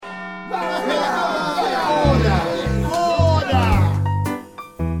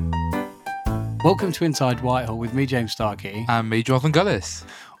Welcome to Inside Whitehall with me, James Starkey. And me, Jonathan Gullis.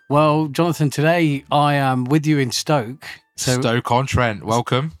 Well, Jonathan, today I am with you in Stoke. Stoke-on-Trent,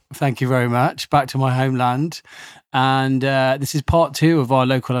 welcome. Thank you very much. Back to my homeland. And this is part 2 of our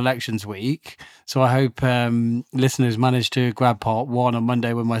local elections week. So I hope listeners managed to grab part 1 on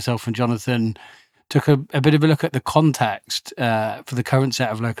Monday when myself and Jonathan took a bit of a look at the context for the current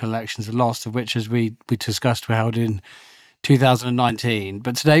set of local elections, the last of which, as we discussed, were held in 2019.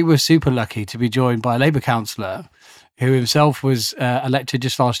 But today we're super lucky to be joined by a Labour councillor who himself was elected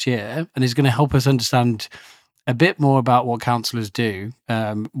just last year and is going to help us understand a bit more about what councillors do.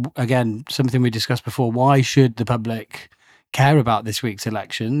 Again, something we discussed before, why should the public care about this week's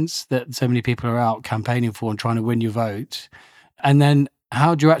elections that so many people are out campaigning for and trying to win your vote? And then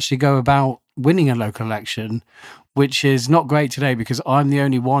how do you actually go about winning a local election, which is not great today because I'm the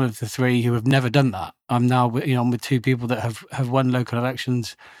only one of the 3 who have never done that. I'm now, I'm with 2 people that have won local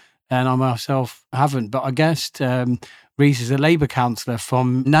elections and I myself haven't. But our guest, Rhys, is a Labour councillor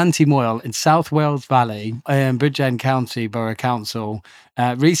from Nantty Moyle in South Wales Valley, Bridgend County Borough Council.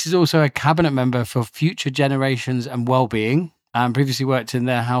 Rhys is also a cabinet member for Future Generations and Wellbeing and previously worked in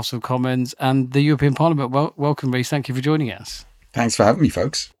the House of Commons and the European Parliament. Welcome, Rhys. Thank you for joining us. Thanks for having me,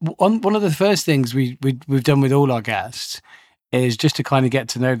 folks. One of the first things we've done with all our guests is just to kind of get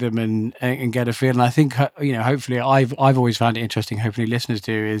to know them and get a feel. And I think, hopefully I've always found it interesting, hopefully listeners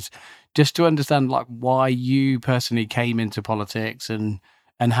do, is just to understand like why you personally came into politics and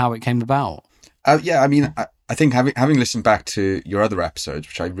how it came about. I think having listened back to your other episodes,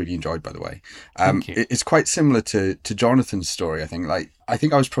 which I really enjoyed, by the way, it's quite similar to Jonathan's story. I think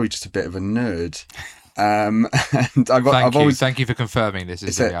I was probably just a bit of a nerd. And Thank you for confirming this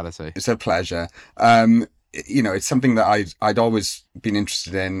is the reality. It's a pleasure. It's something that I'd always been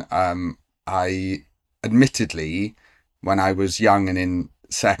interested in. I admittedly, when I was young and in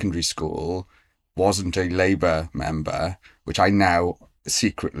secondary school, wasn't a Labour member, which I now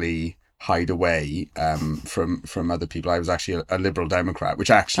secretly hide away from other people. I was actually a Liberal Democrat, which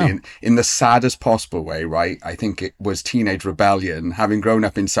actually in the saddest possible way, right? I think it was teenage rebellion, having grown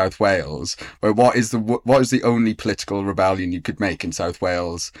up in South Wales, where what is the only political rebellion you could make in South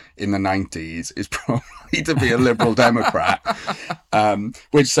Wales in the 90s is probably to be a Liberal Democrat.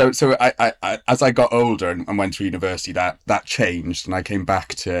 So I as I got older and went to university, that changed, and I came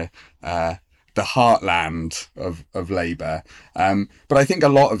back to the heartland of Labour. But I think a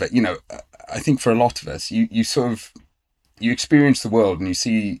lot of it, I think for a lot of us, you experience the world and you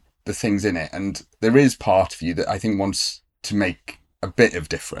see the things in it. And there is part of you that I think wants to make a bit of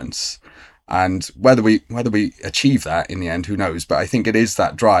difference. And whether we achieve that in the end, who knows? But I think it is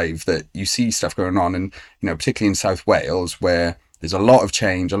that drive that you see stuff going on. And, particularly in South Wales, where there's a lot of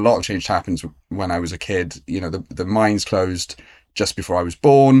change happens when I was a kid. The mines closed just before I was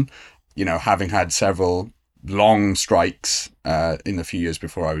born. Having had several long strikes in the few years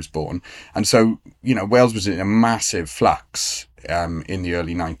before I was born. And so, Wales was in a massive flux in the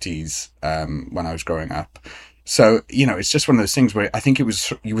early 90s when I was growing up. So, it's just one of those things where I think you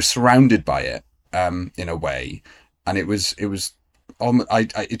were surrounded by it in a way. And it just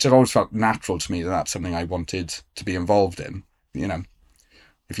always felt natural to me that that's something I wanted to be involved in.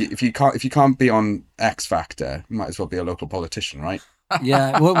 If you can't be on X Factor, you might as well be a local politician, right?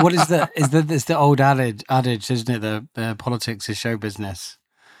 Yeah, what is the old adage, isn't it? The politics is show business.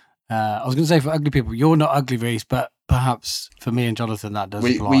 I was going to say for ugly people, you're not ugly, Rhys, but perhaps for me and Jonathan that does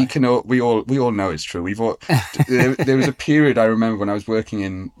apply. We all know it's true. There was a period I remember when I was working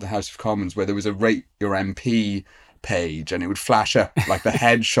in the House of Commons where there was a rate your MP page, and it would flash up like the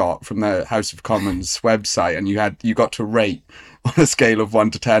headshot from the House of Commons website, and you got to rate on a scale of 1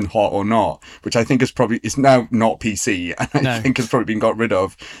 to 10, hot or not, which I think is now not PC, and I think has probably been got rid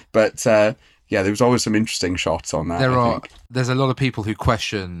of. But there was always some interesting shots on that. There's a lot of people who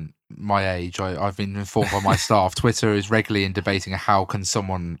question my age. I've been informed by my staff. Twitter is regularly in debating how can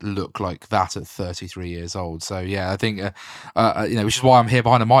someone look like that at 33 years old. So I think which is why I'm here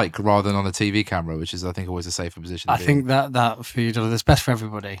behind a mic rather than on a TV camera, which is I think always a safer position. I think that for you, Jonathan, it's best for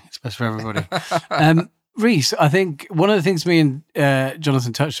everybody. It's best for everybody. Rhys, I think one of the things me and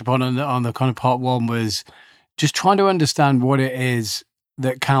Jonathan touched upon on the kind of part 1 was just trying to understand what it is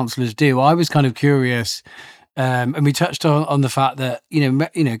that councillors do. I was kind of curious, and we touched on the fact that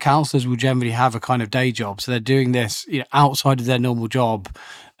councillors will generally have a kind of day job, so they're doing this outside of their normal job.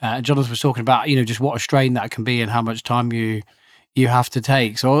 Jonathan was talking about just what a strain that can be and how much time you have to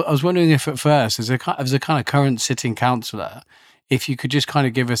take. So I was wondering if at first, as a kind of current sitting councillor, if you could just kind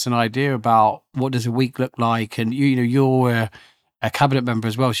of give us an idea about what does a week look like, and you're a cabinet member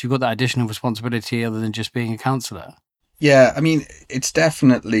as well, so you've got that additional responsibility other than just being a councillor. Yeah, I mean, it's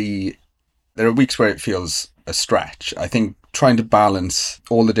definitely there are weeks where it feels a stretch. I think trying to balance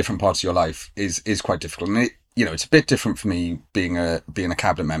all the different parts of your life is quite difficult. And it's a bit different for me being a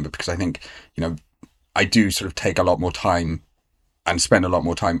cabinet member, because I think, I do sort of take a lot more time and spend a lot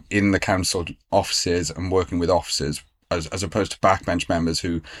more time in the council offices and working with officers, as opposed to backbench members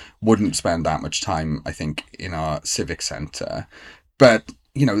who wouldn't spend that much time, I think, in our civic centre. But,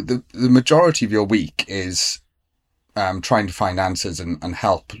 the majority of your week is trying to find answers and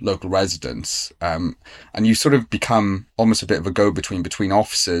help local residents. And you sort of become almost a bit of a go-between between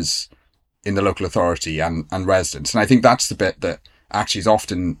officers in the local authority and residents. And I think that's the bit that actually is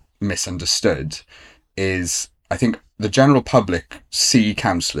often misunderstood, is I think the general public see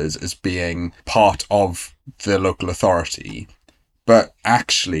councillors as being part of the local authority, but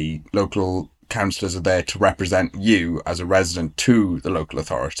actually local councillors are there to represent you as a resident to the local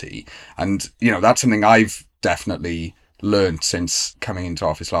authority. And, that's something I've definitely learned since coming into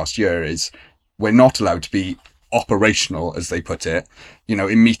office last year, is we're not allowed to be operational, as they put it.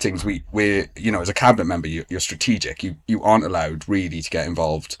 In meetings, we're as a cabinet member, you're strategic. You aren't allowed really to get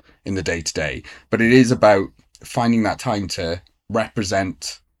involved in the day-to-day, but it is about finding that time to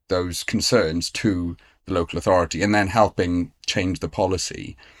represent those concerns to the local authority and then helping change the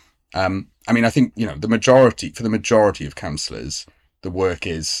policy. I think, the majority of councillors, the work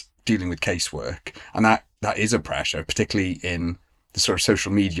is dealing with casework, and that is a pressure, particularly in the sort of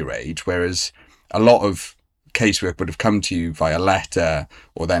social media age, whereas a lot of casework would have come to you via letter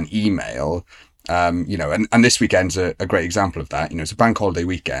or then email, and this weekend's a great example of that. It's a bank holiday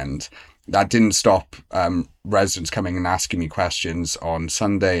weekend. That didn't stop residents coming and asking me questions on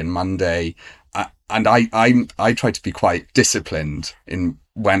Sunday and Monday, and I try to be quite disciplined in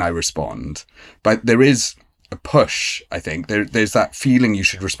when I respond, but there is a push. I think there's that feeling you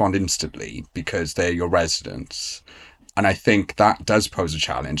should respond instantly because they're your residents, and I think that does pose a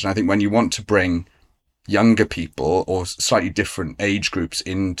challenge. And I think when you want to bring younger people or slightly different age groups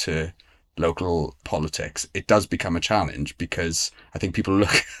into local politics, it does become a challenge, because I think people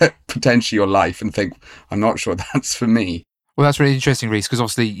look at potentially your life and think, I'm not sure that's for me. Well, that's really interesting, Rhys, because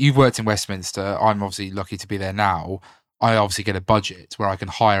obviously you've worked in Westminster. I'm obviously lucky to be there now. I obviously get a budget where I can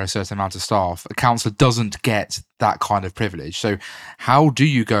hire a certain amount of staff. A councillor doesn't get that kind of privilege. So how do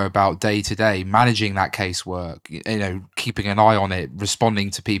you go about day to day managing that casework, keeping an eye on it,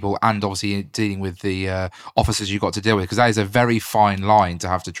 responding to people, and obviously dealing with the officers you've got to deal with? Because that is a very fine line to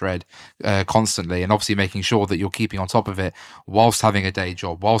have to tread constantly, and obviously making sure that you're keeping on top of it whilst having a day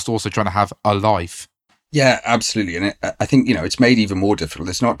job, whilst also trying to have a life. Yeah, absolutely. And I think, it's made even more difficult.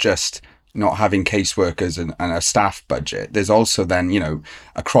 It's not just not having caseworkers and a staff budget. There's also then,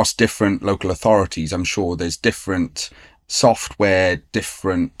 across different local authorities, I'm sure there's different software,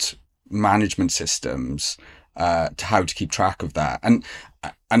 different management systems to how to keep track of that. And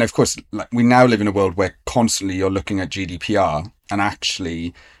of course, we now live in a world where constantly you're looking at GDPR, and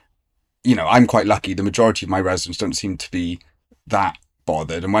actually, I'm quite lucky. The majority of my residents don't seem to be that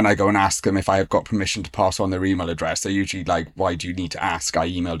bothered, and when I go and ask them if I have got permission to pass on their email address, they're usually like, why do you need to ask? I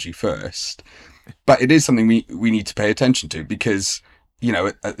emailed you first. But it is something we need to pay attention to, because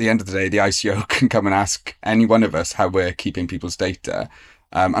at the end of the day, the ICO can come and ask any one of us how we're keeping people's data,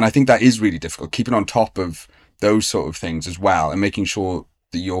 and I think that is really difficult, keeping on top of those sort of things as well, and making sure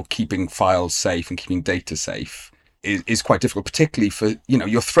that you're keeping files safe and keeping data safe is quite difficult, particularly for,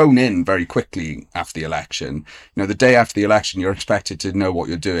 you're thrown in very quickly after the election. The day after the election, you're expected to know what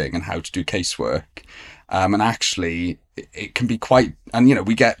you're doing and how to do casework. And actually, it can be quite, and,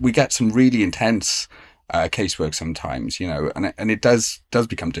 we get some really intense casework sometimes, and it does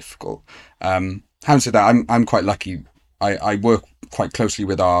become difficult. Having said that, I'm quite lucky. I work quite closely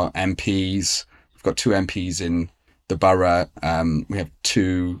with our MPs. We've got 2 MPs in the borough. We have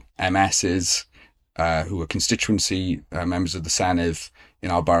 2 MSs, who are constituency members of the Senedd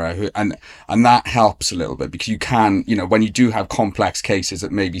in our borough, and that helps a little bit, because you can, when you do have complex cases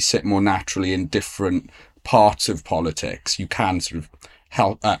that maybe sit more naturally in different parts of politics, you can sort of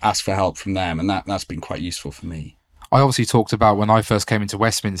help, ask for help from them, and that's been quite useful for me. I obviously talked about when I first came into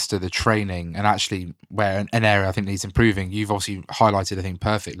Westminster, the training, and actually where an area I think needs improving. You've obviously highlighted, I think,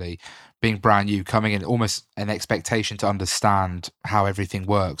 perfectly, being brand new, coming in, almost an expectation to understand how everything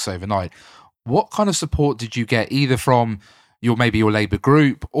works overnight. What kind of support did you get, either from your Labour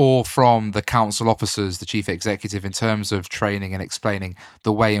group or from the council officers, the chief executive, in terms of training and explaining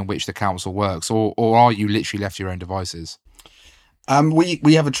the way in which the council works, or are you literally left to your own devices?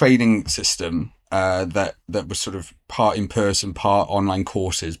 We have a training system that was sort of part in person, part online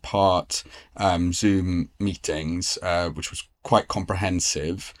courses, part Zoom meetings, which was quite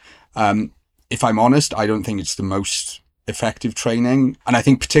comprehensive. If I'm honest, I don't think it's the most effective training. And I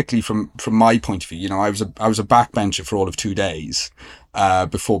think particularly from my point of view, I was a backbencher for all of 2 days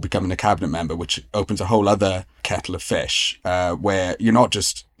before becoming a cabinet member, which opens a whole other kettle of fish, where you're not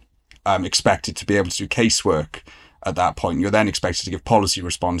just expected to be able to do casework at that point. You're then expected to give policy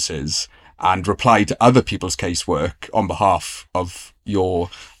responses and reply to other people's casework on behalf of your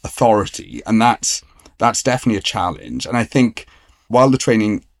authority. And that's definitely a challenge. And I think while the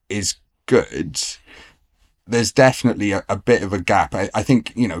training is good, there's definitely a bit of a gap. I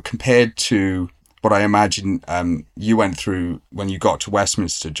think, compared to what I imagine you went through when you got to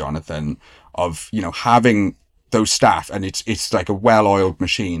Westminster, Jonathan, of, having those staff, and it's like a well-oiled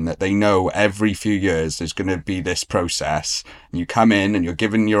machine that they know every few years there's going to be this process, and you come in and you're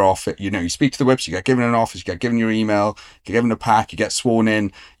given your office, you speak to the whips, you get given an office, you get given your email, you get given a pack, you get sworn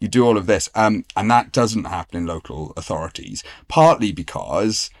in, you do all of this, and that doesn't happen in local authorities, partly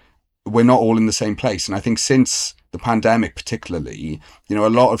because we're not all in the same place. And I think since the pandemic particularly, a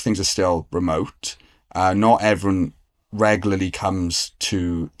lot of things are still remote. Not everyone regularly comes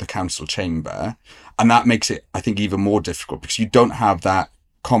to the council chamber. And that makes it, I think, even more difficult because you don't have that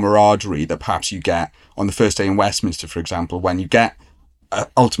camaraderie that perhaps you get on the first day in Westminster, for example, when you get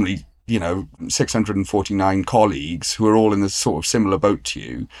ultimately, 649 colleagues who are all in the sort of similar boat to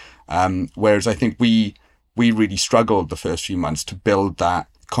you. Whereas I think we really struggled the first few months to build that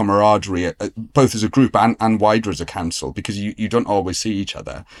camaraderie, both as a group and wider as a council, because you don't always see each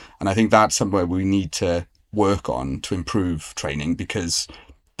other. And I think that's somewhere we need to work on to improve training, because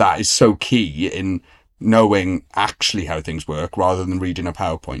that is so key in knowing actually how things work rather than reading a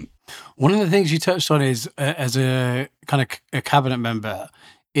PowerPoint. One of the things you touched on is, as a kind of a cabinet member,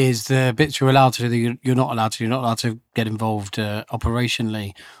 is the bits you're allowed to do that you're not allowed to. You're not allowed to get involved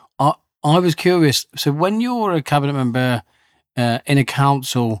operationally. I was curious. So when you're a cabinet member in a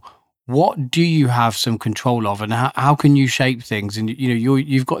council, what do you have some control of, and how can you shape things? And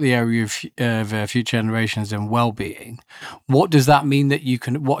you've got the area of future generations and well-being. What does that mean that you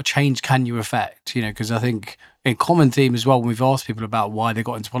can? What change can you affect? Because I think a common theme as well when we've asked people about why they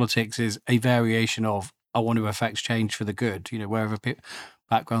got into politics is a variation of I want to affect change for the good. Wherever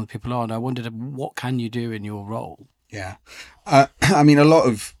background people are. And I wondered, what can you do in your role? Yeah, I mean, a lot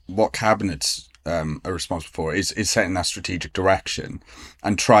of what cabinets are responsible for is setting that strategic direction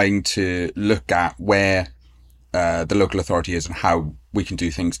and trying to look at where the local authority is and how we can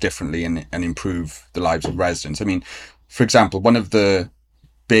do things differently and improve the lives of residents. I mean, for example, one of the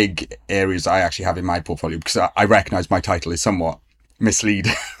big areas I actually have in my portfolio, because I recognise my title is somewhat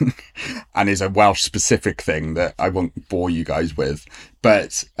misleading and is a Welsh specific thing that I won't bore you guys with,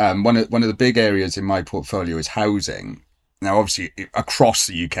 but one of the big areas in my portfolio is housing. Now, obviously, across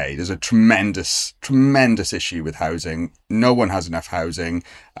the UK, there's a tremendous issue with housing. No one has enough housing.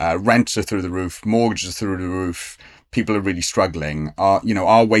 Rents are through the roof. Mortgages are through the roof. People are really struggling.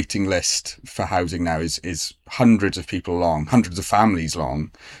 Our waiting list for housing now is hundreds of people long, hundreds of families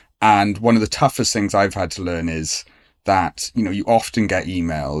long. And one of the toughest things I've had to learn is that, you often get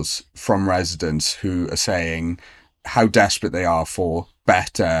emails from residents who are saying how desperate they are for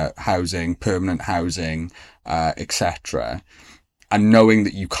better housing, permanent housing, etc. And knowing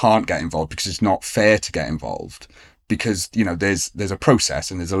that you can't get involved because it's not fair to get involved, because there's a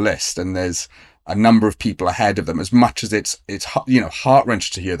process and there's a list and there's a number of people ahead of them. As much as it's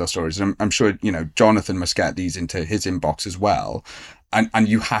heart-wrenching to hear those stories, and I'm sure Jonathan must get these into his inbox as well, and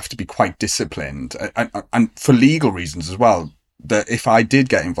you have to be quite disciplined and for legal reasons as well. That if I did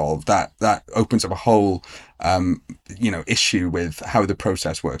get involved, that opens up a whole issue with how the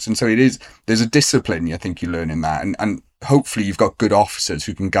process works. And so there's a discipline I think you learn in that, and hopefully you've got good officers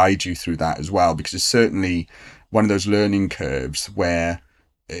who can guide you through that as well, because it's certainly one of those learning curves where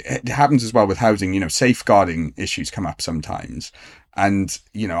it happens as well with housing. Safeguarding issues come up sometimes, and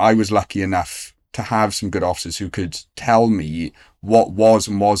I was lucky enough to have some good officers who could tell me what was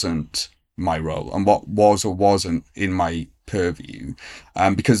and wasn't my role and what was or wasn't in my purview,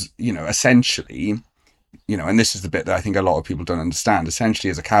 because essentially, and this is the bit that I think a lot of people don't understand, essentially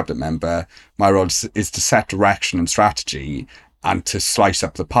as a cabinet member, my role is to set direction and strategy and to slice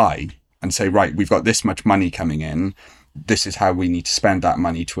up the pie and say, right, we've got this much money coming in, this is how we need to spend that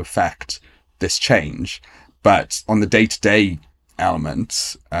money to affect this change. But on the day-to-day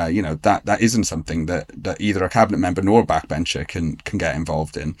elements, that isn't something that either a cabinet member nor a backbencher can get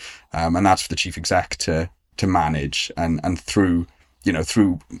involved in, and that's for the chief exec to manage, and through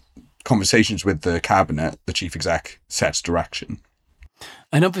conversations with the cabinet, the chief exec sets direction.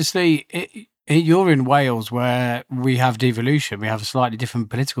 And obviously you're in Wales, where we have devolution, we have a slightly different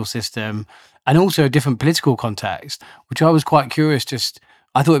political system and also a different political context, which I was quite curious.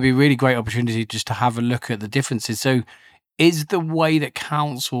 I thought it'd be a really great opportunity just to have a look at the differences. So Is the way that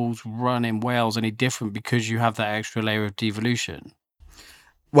councils run in Wales any different because you have that extra layer of devolution?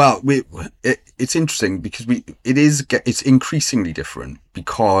 Well, it's interesting because it's increasingly different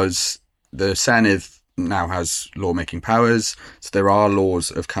because the Senedd now has lawmaking powers. So there are laws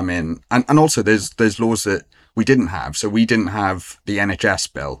that have come in, and also there's laws that we didn't have. So we didn't have the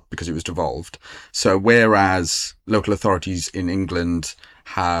NHS bill because it was devolved. So whereas local authorities in England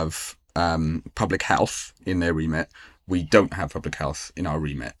have public health in their remit, we don't have public health in our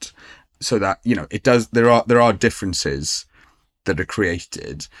remit. So that, it does. There are differences that are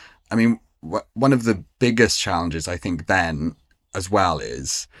created. I mean, one of the biggest challenges I think then as well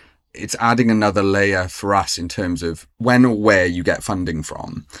is it's adding another layer for us in terms of when or where you get funding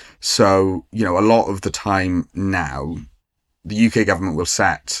from. So, a lot of the time now, the UK government will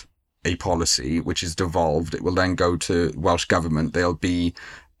set a policy which is devolved. It will then go to Welsh government. There'll be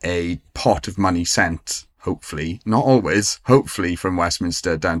a pot of money sent, hopefully, not always, hopefully from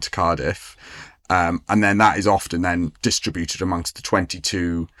Westminster down to Cardiff. And then that is often then distributed amongst the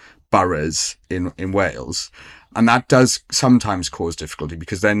 22 boroughs in Wales. And that does sometimes cause difficulty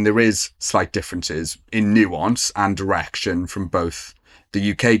because then there is slight differences in nuance and direction from both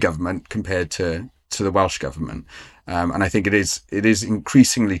the UK government compared to the Welsh government. And I think it is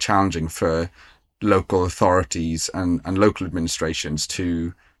increasingly challenging for local authorities and local administrations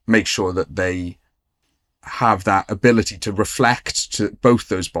to make sure that they have that ability to reflect to both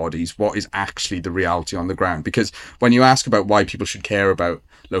those bodies what is actually the reality on the ground. Because when you ask about why people should care about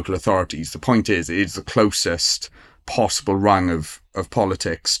local authorities, the point is it is the closest possible rung of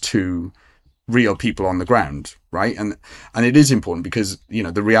politics to real people on the ground, right? And it is important because,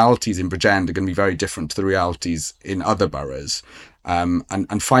 the realities in Bridgend are going to be very different to the realities in other boroughs.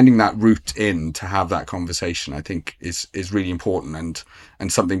 And finding that route in to have that conversation, I think, is really important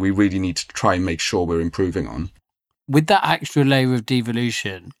and something we really need to try and make sure we're improving on. With that extra layer of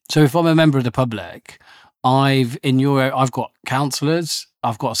devolution, so if I'm a member of the public, I've got councillors,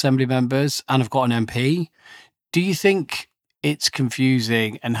 I've got assembly members, and I've got an MP. Do you think it's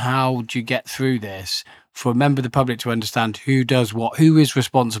confusing, and how do you get through this for a member of the public to understand who does what, who is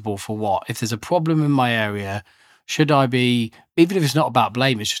responsible for what? If there's a problem in my area, should I be, even if it's not about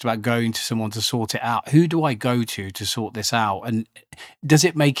blame, it's just about going to someone to sort it out. Who do I go to sort this out? And does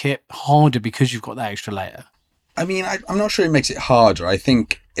it make it harder because you've got that extra layer? I mean, I'm not sure it makes it harder. I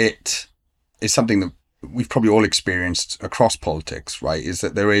think it is something that we've probably all experienced across politics, right? Is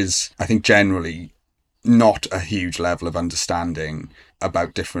that there is, I think, generally not a huge level of understanding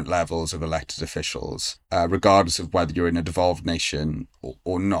about different levels of elected officials, regardless of whether you're in a devolved nation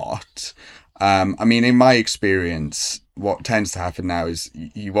or not. I mean, in my experience, what tends to happen now is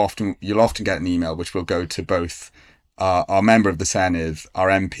you'll often get an email which will go to both our member of the Senedd, our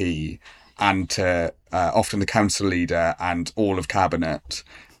MP, and to often the council leader and all of cabinet.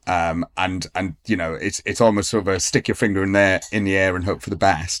 And it's almost sort of a stick your finger in the air and hope for the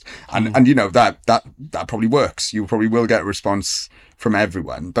best. And that probably works. You probably will get a response from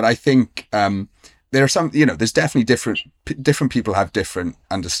everyone. But I think there are some, there's definitely different people have different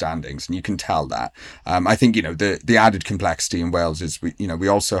understandings, and you can tell that. I think, the added complexity in Wales is we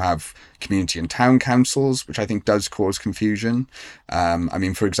also have community and town councils, which I think does cause confusion. I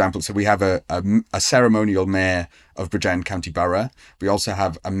mean, for example, so we have a ceremonial mayor of Bridgend County Borough. We also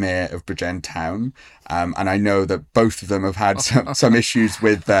have a mayor of Bridgend Town. And I know that both of them have had some issues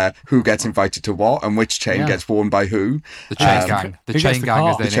with who gets invited to what and which chain gets worn by who. The chain gang. The chain gang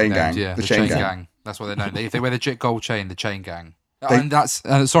is their chain nicknamed, gang. yeah. The The chain chain gang. gang. That's what they're known. If they wear the gold chain, the chain gang. And that's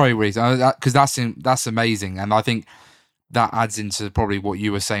sorry, Reece, because that's amazing, and I think that adds into probably what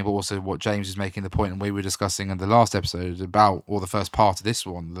you were saying, but also what James was making the point, and we were discussing in the last episode about, or the first part of this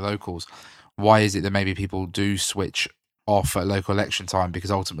one, the locals. Why is it that maybe people do switch off at local election time?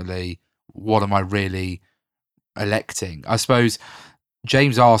 Because ultimately, what am I really electing? I suppose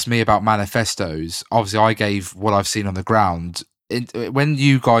James asked me about manifestos. Obviously, I gave what I've seen on the ground. When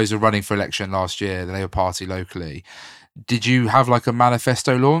you guys were running for election last year, the Labour Party locally, did you have like a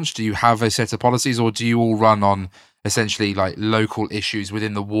manifesto launch? Do you have a set of policies, or do you all run on essentially like local issues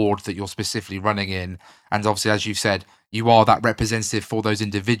within the ward that you're specifically running in? And obviously, as you've said, you are that representative for those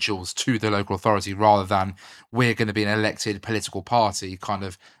individuals to the local authority, rather than we're going to be an elected political party kind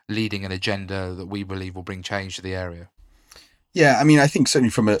of leading an agenda that we believe will bring change to the area. Yeah, I mean, I think certainly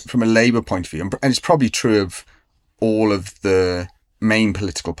from a Labour point of view, and it's probably true of all of the main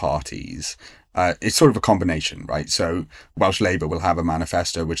political parties, it's sort of a combination, right? So Welsh Labour will have a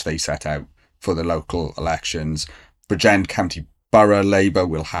manifesto which they set out for the local elections. Bridgend County Borough Labour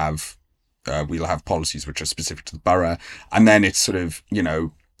will have we'll have policies which are specific to the borough, and then it's sort of,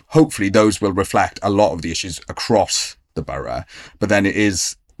 hopefully those will reflect a lot of the issues across the borough. But then it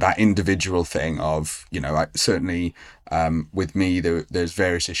is that individual thing of, certainly with me, there's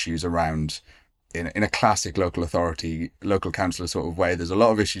various issues around in a classic local councillor sort of way. There's a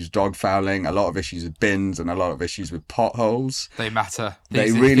lot of issues with dog fouling, a lot of issues with bins, and a lot of issues with potholes. They matter.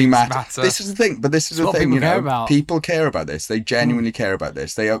 They really matter. This is the thing, but this is the thing, people care about this. They genuinely care about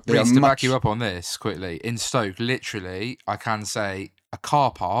this. They are to back you up on this quickly, in Stoke, literally, I can say a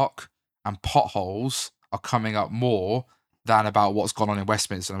car park and potholes are coming up more than about what's gone on in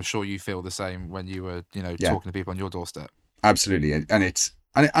Westminster. I'm sure you feel the same when you were, talking to people on your doorstep. Absolutely.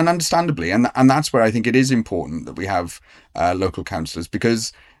 And understandably, and that's where I think it is important that we have local councillors,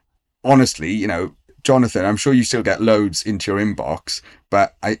 because honestly, Jonathan, I'm sure you still get loads into your inbox,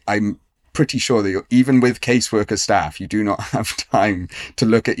 but I'm pretty sure that even with caseworker staff, you do not have time to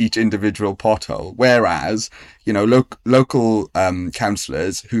look at each individual pothole. Whereas, local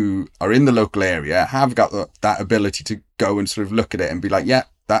councillors who are in the local area have got that ability to go and sort of look at it and be like, yeah,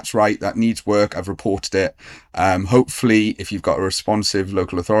 that's right, that needs work, I've reported it. Hopefully, if you've got a responsive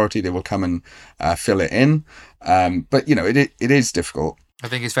local authority, they will come and fill it in. But it is difficult. I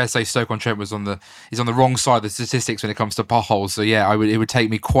think it's fair to say Stoke-on-Trent is on the wrong side of the statistics when it comes to potholes. So yeah, it would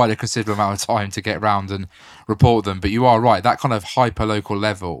take me quite a considerable amount of time to get around and report them. But you are right, that kind of hyper local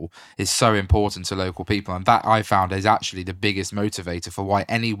level is so important to local people, and that I found is actually the biggest motivator for why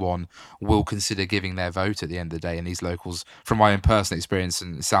anyone will consider giving their vote at the end of the day in these locals. From my own personal experience,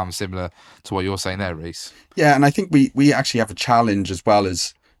 and it sounds similar to what you're saying there, Rhys. Yeah, and I think we actually have a challenge as well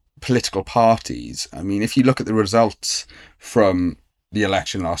as political parties. I mean, if you look at the results from the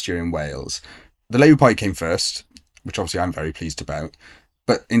election last year in Wales, the Labour Party came first, which obviously I'm very pleased about.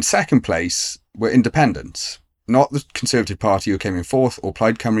 But in second place were independents, not the Conservative Party who came in fourth, or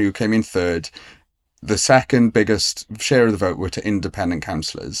Plaid Cymru who came in third. The second biggest share of the vote were to independent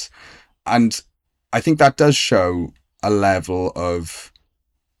councillors. And I think that does show a level of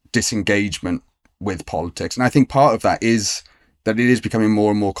disengagement with politics. And I think part of that is that it is becoming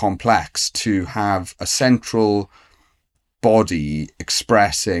more and more complex to have a central body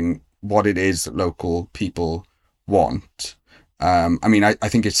expressing what it is that local people want. I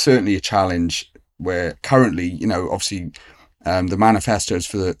think it's certainly a challenge where currently, obviously, the manifestos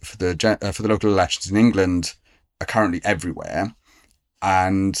for the local elections in England are currently everywhere,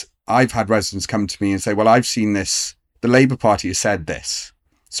 and I've had residents come to me and say, "Well, I've seen this. The Labour Party has said this.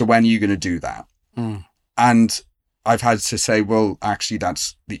 So when are you going to do that?" And I've had to say, "Well, actually,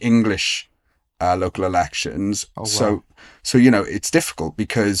 that's the English local elections." Oh, wow. So, it's difficult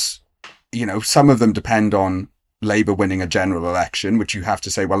because, some of them depend on Labour winning a general election, which you have to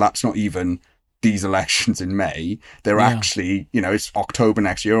say, well, that's not even these elections in May. They're actually, it's October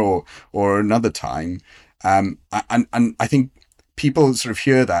next year or another time. And I think people sort of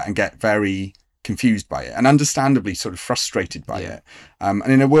hear that and get very confused by it and understandably sort of frustrated by it. And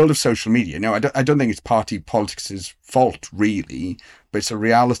in a world of social media, I don't think it's party politics' fault really, but it's a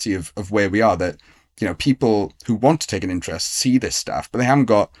reality of where we are, that, people who want to take an interest see this stuff, but they haven't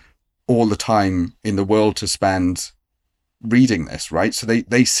got all the time in the world to spend reading this, right? So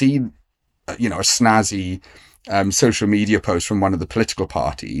they see, a snazzy social media post from one of the political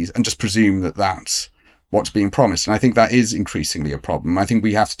parties and just presume that that's what's being promised. And I think that is increasingly a problem. I think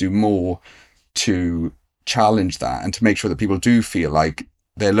we have to do more to challenge that and to make sure that people do feel like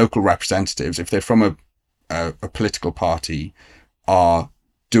their local representatives, if they're from a political party, are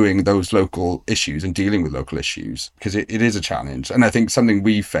doing those local issues and dealing with local issues, because it is a challenge. And I think something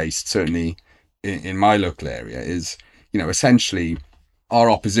we faced certainly in my local area is, essentially our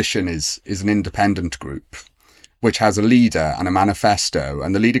opposition is an independent group which has a leader and a manifesto,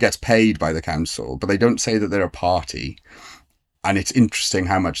 and the leader gets paid by the council, but they don't say that they're a party. And it's interesting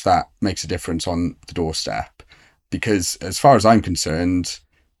how much that makes a difference on the doorstep, because as far as I'm concerned,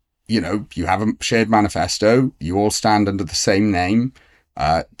 you have a shared manifesto, you all stand under the same name.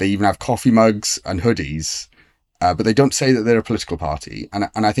 They even have coffee mugs and hoodies, but they don't say that they're a political party. And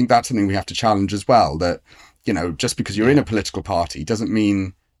I think that's something we have to challenge as well, that, just because you're in a political party doesn't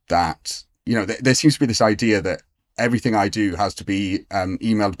mean that, there seems to be this idea that everything I do has to be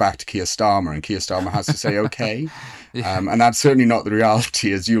emailed back to Keir Starmer, and Keir Starmer has to say, okay. And that's certainly not the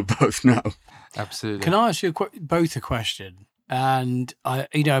reality, as you'll both know. Absolutely. Can I ask you both a question? And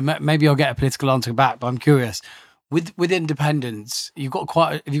maybe I'll get a political answer back, but I'm curious. With independents, you've got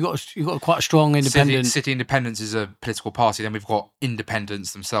quite a strong independent. City Independents is a political party. Then we've got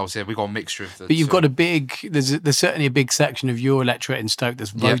independents themselves. Yeah, we've got a mixture of the. But you've got there's certainly a big section of your electorate in Stoke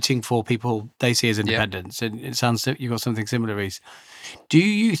that's voting for people they see as independents, and it sounds you've got something similar, Rhys. Do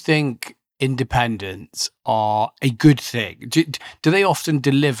you think independents are a good thing? Do they often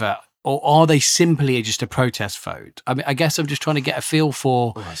deliver or are they simply just a protest vote? I mean, I guess I'm just trying to get a feel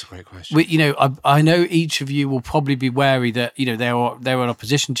for. Oh, that's a great question. I know each of you will probably be wary that they're in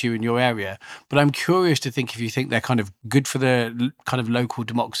opposition to you in your area, but I'm curious to think if you think they're kind of good for the kind of local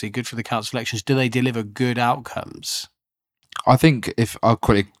democracy, good for the council elections. Do they deliver good outcomes? I think if I'll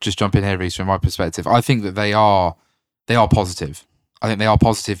quickly just jump in here, Reece, from my perspective, I think that they are positive. I think they are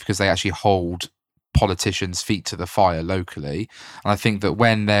positive because they actually hold politicians' feet to the fire locally. And I think that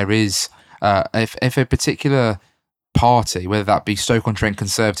when there is, if a particular party, whether that be Stoke-on-Trent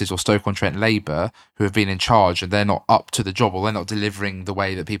Conservatives or Stoke-on-Trent Labour, who have been in charge and they're not up to the job or they're not delivering the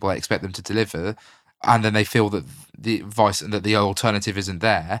way that people expect them to deliver, and then they feel that the alternative isn't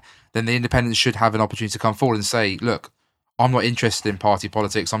there, then the independents should have an opportunity to come forward and say, look, I'm not interested in party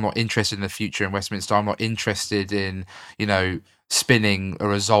politics. I'm not interested in the future in Westminster. I'm not interested in, spinning a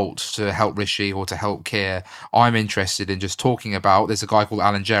result to help Rishi or to help Keir. I'm interested in just talking about, there's a guy called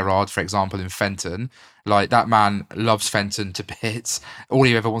Alan Gerrard, for example, in Fenton. Like, that man loves Fenton to bits. All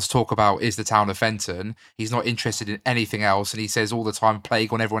he ever wants to talk about is the town of Fenton. He's not interested in anything else. And he says all the time,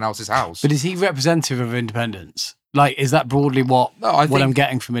 plague on everyone else's house. But is he representative of independents? Like, is that broadly what I'm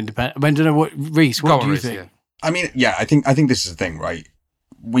getting from independent? I don't know what, Reece, what do you think? Yeah. I mean, yeah, I think this is the thing, right?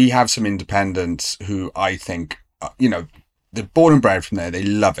 We have some independents who I think, they're born and bred from there. They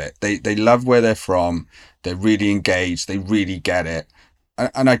love it. They love where they're from. They're really engaged. They really get it.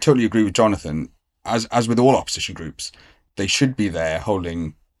 And I totally agree with Jonathan. As with all opposition groups, they should be there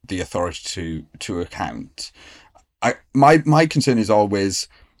holding the authority to account. My concern is always,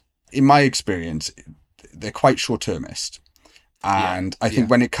 in my experience, they're quite short-termist. And I think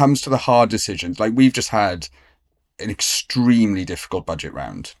when it comes to the hard decisions, like we've just had an extremely difficult budget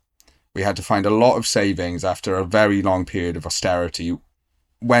round. We had to find a lot of savings after a very long period of austerity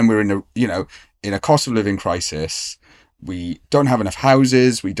when we're in a cost of living crisis. We don't have enough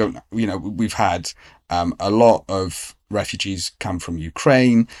houses. We've had a lot of refugees come from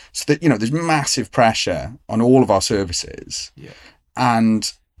Ukraine. So that, there's massive pressure on all of our services. Yeah.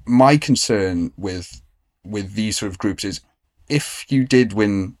 And my concern with these sort of groups is if you did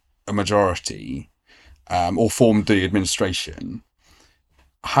win a majority or formed the administration,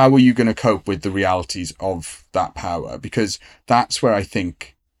 how are you going to cope with the realities of that power? Because that's where I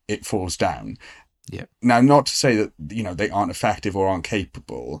think it falls down. Yeah. Now, not to say that, they aren't effective or aren't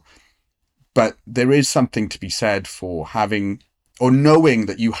capable, but there is something to be said for having or knowing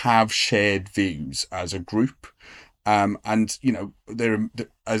that you have shared views as a group. And, there,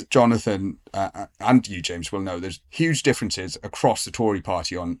 as Jonathan and you, James, will know, there's huge differences across the Tory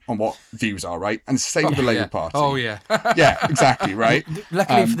party on what views are, right? And same with the Labour Party. Oh, yeah. Yeah, exactly, right?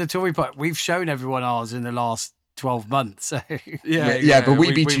 Luckily for the Tory party, we've shown everyone ours in the last 12 months. So. Yeah, but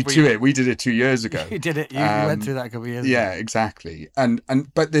we beat you to it. We did it 2 years ago. You did it. You went through that a couple of years ago. Yeah, exactly.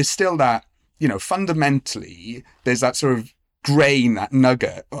 But there's still that, fundamentally, there's that sort of grain, that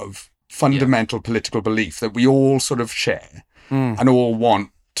nugget of fundamental political belief that we all sort of share and all want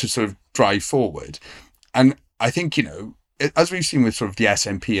to sort of drive forward. And I think, as we've seen with sort of the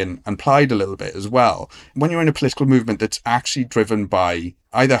SNP and Plaid a little bit as well, when you're in a political movement that's actually driven by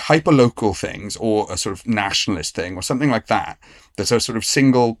either hyper-local things or a sort of nationalist thing or something like that, that's a sort of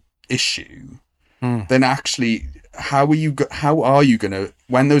single issue, then actually, how are you going to,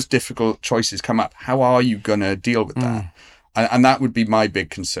 when those difficult choices come up, how are you going to deal with that? And that would be my big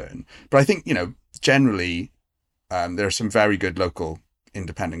concern. But I think, generally, there are some very good local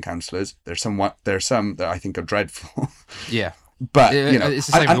independent councillors. There's some that I think are dreadful. Yeah. But, it's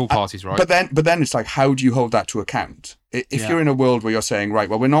the same with all parties, right? But then it's like, how do you hold that to account? If you're in a world where you're saying, right,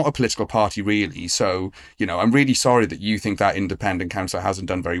 well, we're not a political party really, so, I'm really sorry that you think that independent councillor hasn't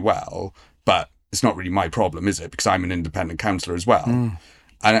done very well, but it's not really my problem, is it? Because I'm an independent councillor as well.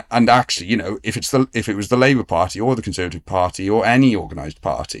 And actually, if it was the Labour Party or the Conservative Party or any organised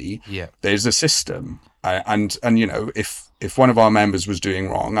party, there's a system. And if one of our members was doing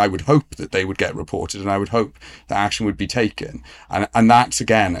wrong, I would hope that they would get reported, and I would hope that action would be taken. And that's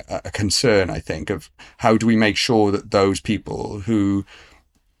again a concern, I think, of how do we make sure that those people who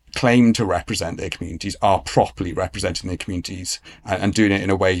claim to represent their communities are properly representing their communities and doing it in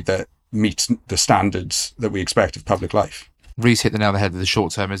a way that meets the standards that we expect of public life. Reece hit the nail on the head with the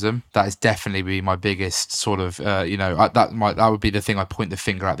short-termism. That is definitely be my biggest sort of, that would be the thing I point the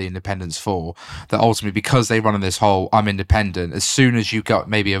finger at the independents for. That ultimately, because they run on this whole I'm independent, as soon as you got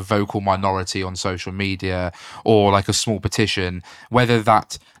maybe a vocal minority on social media or like a small petition, whether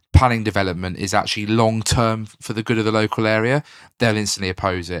that planning development is actually long-term for the good of the local area, they'll instantly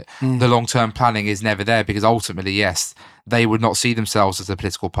oppose it. The long-term planning is never there because ultimately, yes, they would not see themselves as a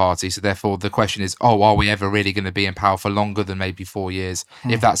political party. So therefore the question is, are we ever really going to be in power for longer than maybe 4 years,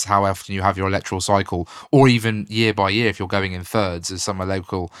 if that's how often you have your electoral cycle, or even year by year if you're going in thirds, as some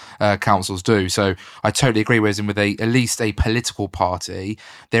local councils do. So I totally agree. Whereas with at least a political party,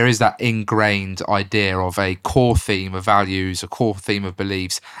 there is that ingrained idea of a core theme of values, a core theme of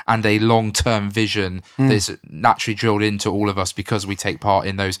beliefs, and a long-term vision that's naturally drilled into all of us because we take part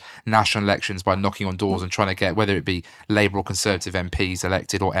in those national elections by knocking on doors and trying to get, whether it be Labour or Conservative MPs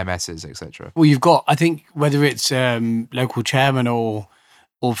elected or MSs, etc. Well, you've got, I think, whether it's local chairman or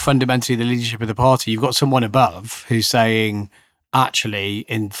fundamentally the leadership of the party, you've got someone above who's saying, actually,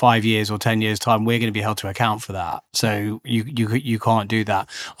 in 5 years or 10 years' time, we're going to be held to account for that. So you can't do that.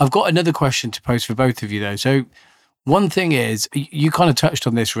 I've got another question to pose for both of you, though. So one thing is, you kind of touched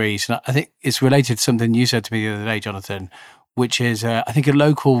on this, Rhys, and I think it's related to something you said to me the other day, Jonathan, which is, I think a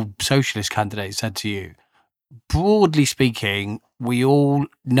local socialist candidate said to you, broadly speaking, we all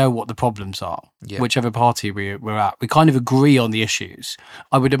know what the problems are, whichever party we're at. We kind of agree on the issues.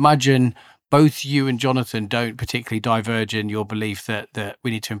 I would imagine both you and Jonathan don't particularly diverge in your belief that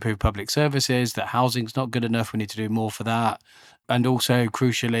we need to improve public services, that housing's not good enough, we need to do more for that. And also,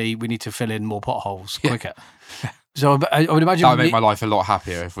 crucially, we need to fill in more potholes quicker. So I would imagine that would make my life a lot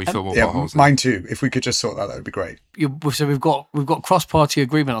happier if we fill more potholes. Mine too. If we could just sort that, that would be great. So we've got cross-party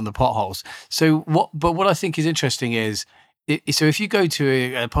agreement on the potholes. So what I think is interesting is, so if you go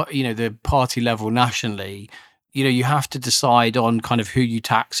to the party level nationally, you have to decide on kind of who you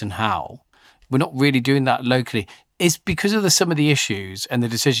tax and how. We're not really doing that locally. It's because of some of the issues and the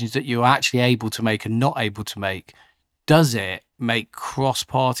decisions that you're actually able to make and not able to make. Does it make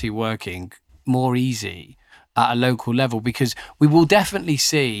cross-party working more easy at a local level? Because we will definitely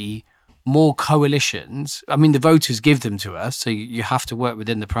see more coalitions. I mean, the voters give them to us, so you have to work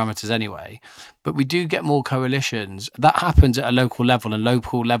within the parameters anyway. But we do get more coalitions. That happens at a local level, and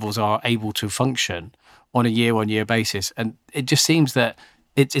local levels are able to function on a year-on-year basis. And it just seems that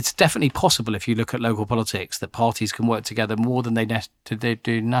it's definitely possible, if you look at local politics, that parties can work together more than they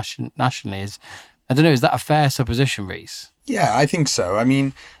do nationally. I don't know, is that a fair supposition, Rhys? Yeah, I think so. I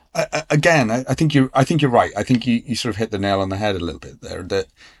mean, again, I think you're right. I think you sort of hit the nail on the head a little bit there, that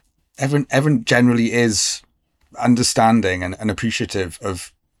everyone generally is understanding and appreciative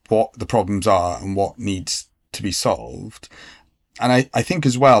of what the problems are and what needs to be solved. And I think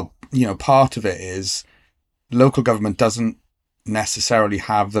as well, part of it is local government doesn't necessarily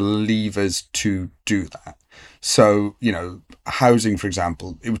have the levers to do that. So, housing, for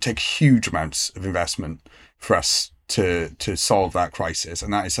example, it would take huge amounts of investment for us to solve that crisis.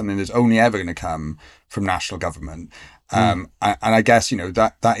 And that is something that's only ever going to come from national government. And I guess,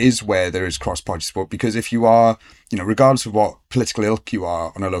 that is where there is cross-party support, because if you are, regardless of what political ilk you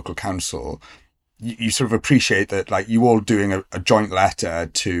are on a local council, you sort of appreciate that, like, you all doing a joint letter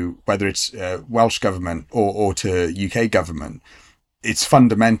to, whether it's Welsh government or to UK government, it's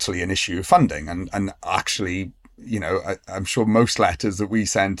fundamentally an issue of funding. And actually, I'm sure most letters that we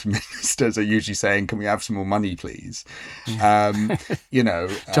send to ministers are usually saying, can we have some more money, please?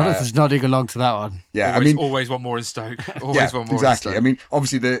 Jonathan's nodding along to that one. Yeah, always want more in Stoke. Always want more exactly. in Stoke. I mean,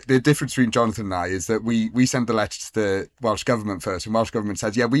 obviously the difference between Jonathan and I is that we send the letter to the Welsh government first, and Welsh government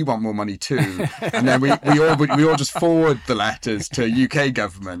says, yeah, we want more money too. And then we all just forward the letters to UK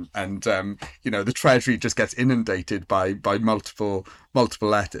government, and the Treasury just gets inundated by multiple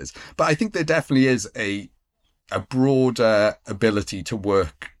letters. But I think there definitely is a broader ability to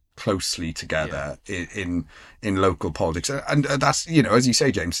work closely together in local politics, and that's, as you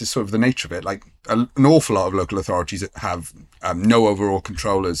say, James, is sort of the nature of it. Like an awful lot of local authorities have no overall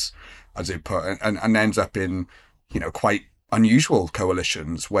control, as they put, and ends up in quite unusual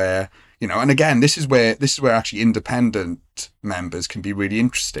coalitions where and again, this is where actually independent members can be really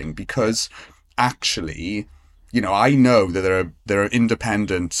interesting, because actually I know that there are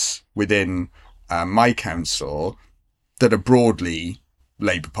independents within my council that are broadly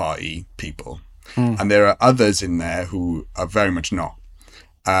Labour Party people, and there are others in there who are very much not.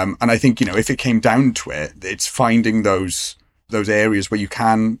 And I think if it came down to it, it's finding those areas where you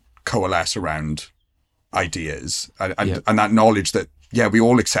can coalesce around ideas and that knowledge that we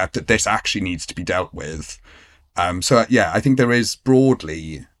all accept that this actually needs to be dealt with. So I think there is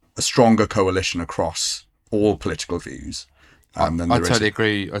broadly a stronger coalition across all political views. I totally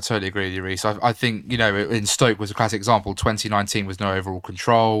agree. I totally agree with you, Rhys. I think, in Stoke was a classic example. 2019 was no overall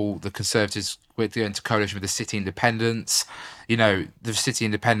control. The Conservatives were going to coalition with the City Independents. The City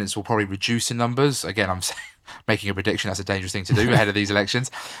Independents will probably reduce in numbers. Again, I'm making a prediction. That's a dangerous thing to do ahead of these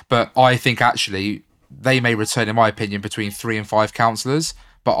elections. But I think actually they may return, in my opinion, between 3 and 5 councillors.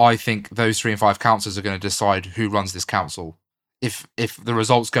 but I think those 3 and 5 councillors are going to decide who runs this council. If the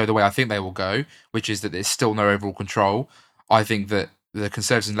results go the way I think they will go, which is that there's still no overall control, I think that the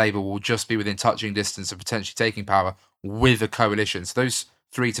Conservatives and Labour will just be within touching distance of potentially taking power with a coalition. So those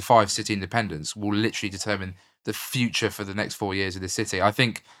 3 to 5 city independents will literally determine the future for the next 4 years of the city. I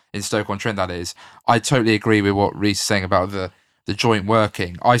think in Stoke-on-Trent, that is. I totally agree with what Reece is saying about the joint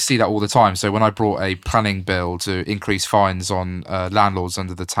working. I see that all the time. So when I brought a planning bill to increase fines on landlords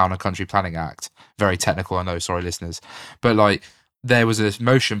under the Town and Country Planning Act, very technical, I know, sorry listeners, but like there was a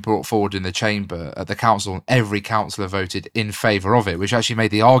motion brought forward in the chamber at the council and every councillor voted in favour of it, which actually made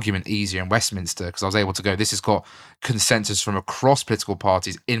the argument easier in Westminster because I was able to go, this has got consensus from across political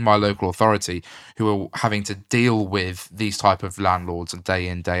parties in my local authority who are having to deal with these type of landlords day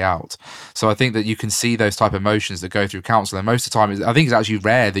in, day out. So I think that you can see those type of motions that go through council, and most of the time I think it's actually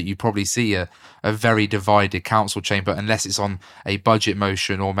rare that you probably see a very divided council chamber unless it's on a budget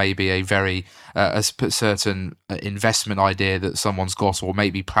motion or maybe a very a certain investment idea that someone's got, or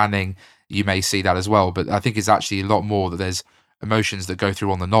maybe planning, you may see that as well. But I think it's actually a lot more that there's emotions that go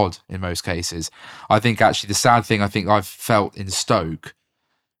through on the nod in most cases. I think actually the sad thing I think I've felt in Stoke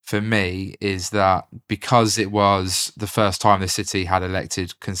for me is that because it was the first time the city had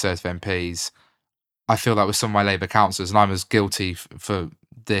elected Conservative MPs, I feel that with some of my Labour councillors, and I'm as guilty for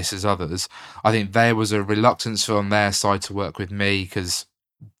this as others, I think there was a reluctance on their side to work with me because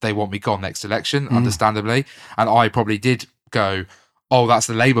they want me gone next election, understandably. And I probably did go, oh, that's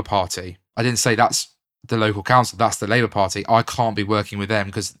the Labour Party. I didn't say that's the local council, that's the Labour Party. I can't be working with them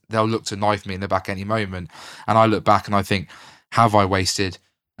because they'll look to knife me in the back any moment. And I look back and I think, have I wasted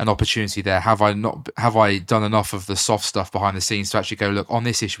an opportunity there? Have I done enough of the soft stuff behind the scenes to actually go, look, on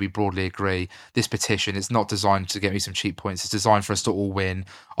this issue we broadly agree. This petition, it's not designed to get me some cheap points. It's designed for us to all win.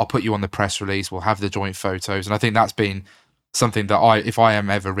 I'll put you on the press release. We'll have the joint photos. And I think that's been something that if I am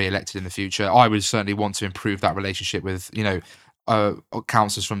ever re-elected in the future, I would certainly want to improve that relationship with,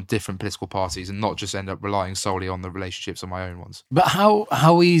 councillors from different political parties and not just end up relying solely on the relationships on my own ones. But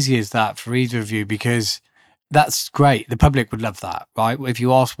how easy is that for either of you? Because that's great. The public would love that, right? If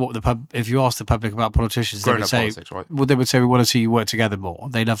you ask the public about politicians, they would say, politics, right? Well, they would say we want to see you work together more.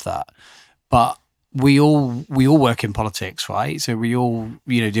 They love that. But we all work in politics, right? So we all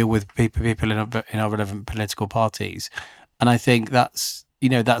deal with people in our relevant political parties. And I think that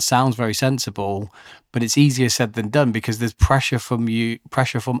sounds very sensible, but it's easier said than done because there's pressure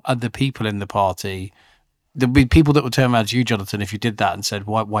from other people in the party. There'll be people that will turn around to you, Jonathan, if you did that and said,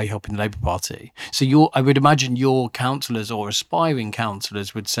 why are you helping the Labour Party? So I would imagine your councillors or aspiring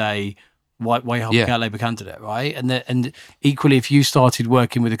councillors would say, why are you helping our Labour candidate, right? And equally, if you started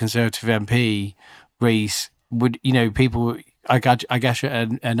working with a Conservative MP, Reece, would, people, I guess at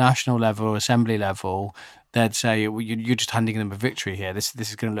a national level or assembly level, they'd say, well, you're just handing them a victory here. This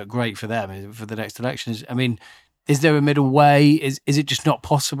is going to look great for them for the next elections. I mean, is there a middle way? Is it just not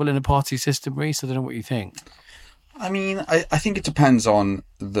possible in a party system, Reece? I don't know what you think. I mean, I think it depends on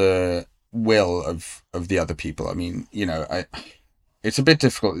the will of the other people. I mean, it's a bit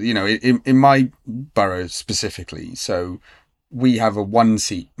difficult, in my borough specifically. So we have a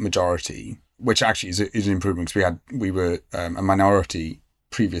 1-seat majority, which actually is an improvement because we were a minority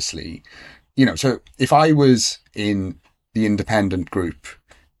previously. So if I was in the independent group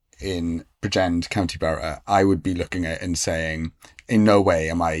in Bridgend County Borough, I would be looking at it and saying, in no way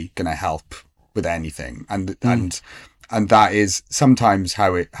am I going to help with anything. And that is sometimes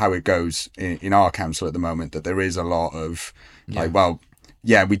how it goes in our council at the moment, that there is a lot of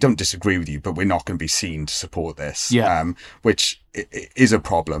we don't disagree with you, but we're not going to be seen to support this, which is a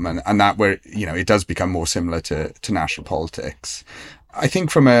problem. And that where, it does become more similar to national politics. I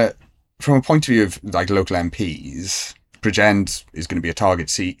think from a point of view of like local MPs, Bridgend is going to be a target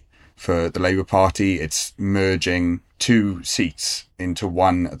seat for the Labour Party. It's merging 2 seats into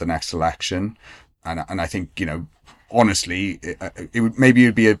 1 at the next election. And I think, honestly, it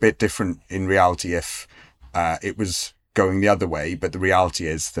would be a bit different in reality if it was going the other way. But the reality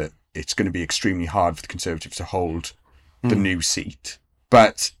is that it's going to be extremely hard for the Conservatives to hold the new seat.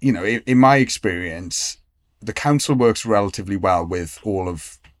 But, in my experience, the council works relatively well with all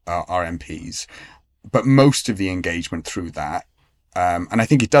of our MPs, but most of the engagement through that, and I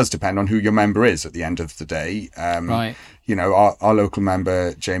think it does depend on who your member is at the end of the day. Right. Our local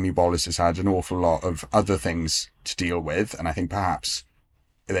member, Jamie Wallace, has had an awful lot of other things to deal with, and I think perhaps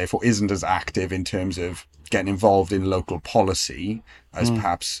therefore isn't as active in terms of getting involved in local policy as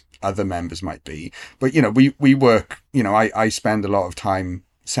perhaps other members might be. But, we work, I spend a lot of time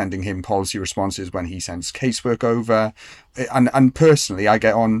sending him policy responses when he sends casework over. And personally, I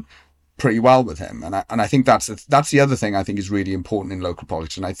get on pretty well with him. And I think that's the other thing I think is really important in local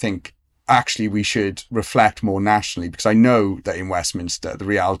politics. And I think actually we should reflect more nationally, because I know that in Westminster, the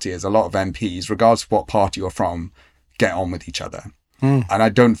reality is a lot of MPs, regardless of what party you're from, get on with each other. And I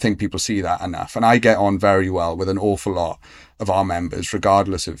don't think people see that enough. And I get on very well with an awful lot of our members,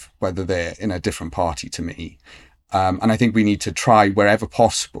 regardless of whether they're in a different party to me. And I think we need to try wherever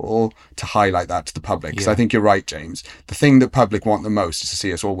possible to highlight that to the public. Because I think you're right, James. The thing that public want the most is to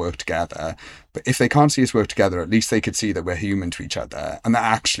see us all work together. But if they can't see us work together, at least they could see that we're human to each other, and that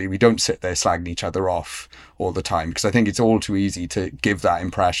actually we don't sit there slagging each other off all the time. Because I think it's all too easy to give that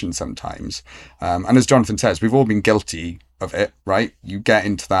impression sometimes. And as Jonathan says, we've all been guilty of it, right? You get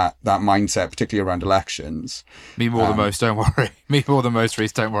into that mindset, particularly around elections. Me more than most, don't worry. Me more than most,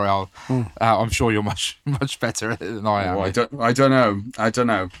 Reese, don't worry. I'm sure you're much better at it than I am. I don't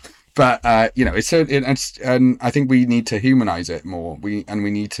know. But and I think we need to humanize it more. We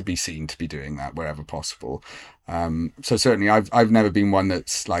need to be seen to be doing that wherever possible. So certainly, I've never been one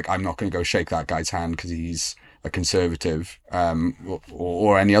that's like, I'm not going to go shake that guy's hand because he's a Conservative,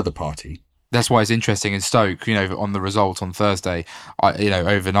 or any other party. That's why it's interesting in Stoke, on the result on Thursday,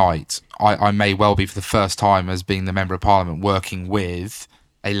 overnight, I may well be for the first time as being the Member of Parliament working with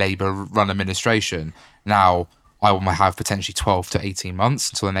a Labour-run administration. Now, I will have potentially 12 to 18 months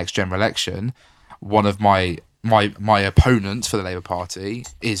until the next general election. One of my opponent for the Labour Party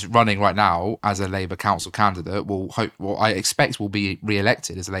is running right now as a Labour council candidate. I expect will be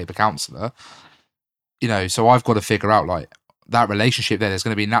re-elected as a Labour councillor. So I've got to figure out that relationship there's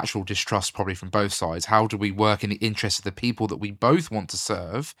going to be natural distrust probably from both sides. How do we work in the interest of the people that we both want to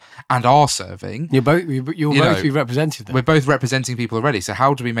serve and are serving? You'll both be represented there. We're both representing people already. So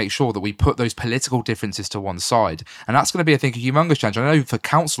how do we make sure that we put those political differences to one side? And that's going to be, I think, a humongous challenge. I know for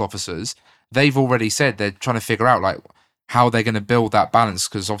council officers, they've already said they're trying to figure out how they're going to build that balance,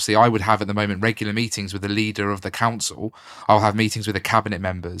 because obviously I would have at the moment regular meetings with the leader of the council. I'll have meetings with the cabinet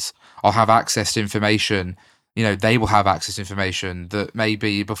members. I'll have access to information. They will have access to information that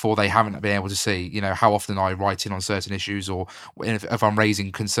maybe before they haven't been able to see, how often I write in on certain issues, or if I'm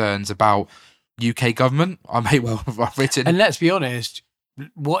raising concerns about UK government, I may well have written. And let's be honest,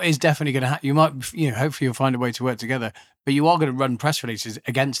 what is definitely going to happen, you might, hopefully you'll find a way to work together, but you are going to run press releases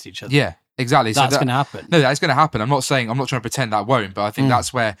against each other. Yeah, exactly. That's going to happen. No, that's going to happen. I'm not trying to pretend that won't, but I think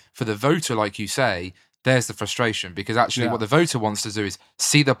that's where, for the voter, like you say, there's the frustration, because actually what the voter wants to do is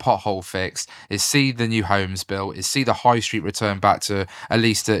see the pothole fixed, is see the new homes built, is see the high street return back to at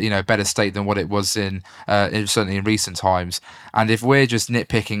least a better state than what it was in certainly in recent times. And if we're just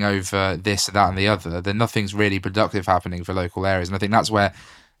nitpicking over this, that and the other, then nothing's really productive happening for local areas. And I think that's where,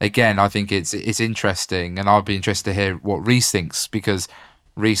 again, I think it's interesting, and I'll be interested to hear what Reese thinks, because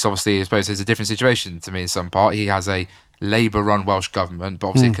Reese obviously, I suppose, is a different situation to me in some part. He has a Labour-run Welsh government, but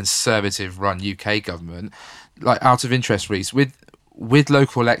obviously a Conservative-run UK government. Out of interest, Reese, with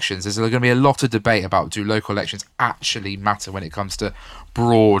local elections, there's going to be a lot of debate about, do local elections actually matter when it comes to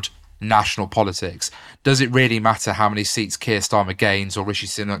broad national politics? Does it really matter how many seats Keir Starmer gains or Rishi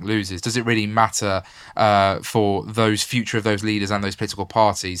Sunak loses? Does it really matter for those future of those leaders and those political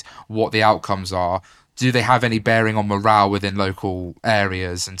parties what the outcomes are? Do they have any bearing on morale within local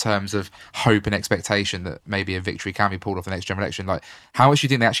areas in terms of hope and expectation that maybe a victory can be pulled off the next general election? How much do you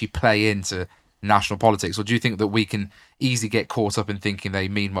think they actually play into national politics? Or do you think that we can easily get caught up in thinking they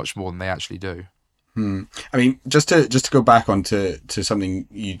mean much more than they actually do? I mean, just to go back onto something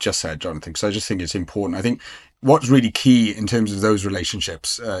you just said, Jonathan, because I just think it's important. I think what's really key in terms of those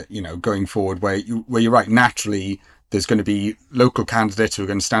relationships, going forward, where you're right, naturally, there's going to be local candidates who are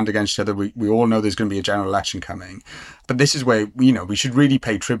going to stand against each other. We all know there's going to be a general election coming. But this is where, we should really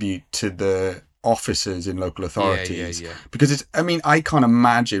pay tribute to the officers in local authorities. Because I can't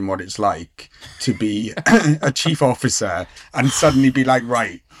imagine what it's like to be a chief officer and suddenly be like,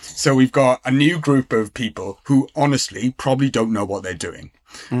 right, so we've got a new group of people who honestly probably don't know what they're doing.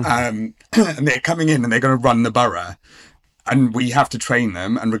 And they're coming in and they're going to run the borough. And we have to train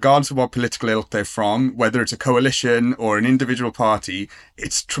them, and regardless of what political ilk they're from, whether it's a coalition or an individual party,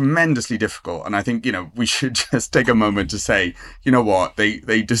 it's tremendously difficult. And I think, we should just take a moment to say, you know what,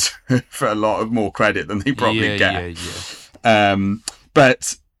 they deserve a lot of more credit than they probably get.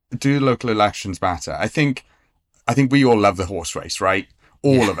 But do local elections matter? I think we all love the horse race, right?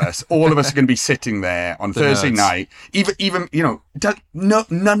 All of us are going to be sitting there on Thursday night. Even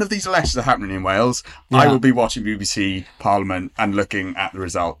none of these elections are happening in Wales. I will be watching BBC Parliament and looking at the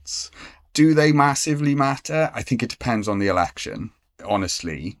results. Do they massively matter? I think it depends on the election,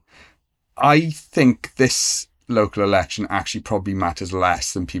 honestly. I think this local election actually probably matters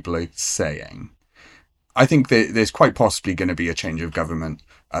less than people are saying. I think that there's quite possibly going to be a change of government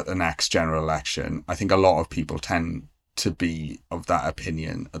at the next general election. I think a lot of people tend to be of that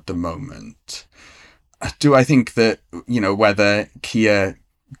opinion at the moment. Do I think that, whether Keir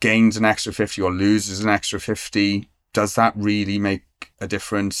gains an extra 50 or loses an extra 50, does that really make a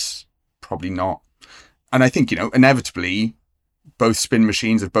difference? Probably not. And I think, inevitably, both spin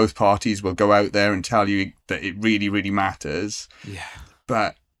machines of both parties will go out there and tell you that it really, really matters. Yeah.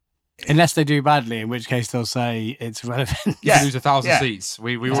 But unless they do badly, in which case they'll say it's relevant. Yeah, lose 1,000 Yeah. seats.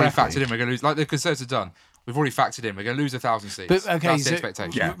 We already Exactly. factored in. We're going to lose, like the Conservatives have done. We've already factored in. We're going to lose 1,000 seats. But, okay, That's so- the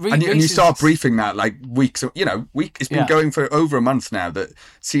expectation. yeah, Re- and you Reese's- start briefing that like weeks. It's been Yeah. going for over a month now that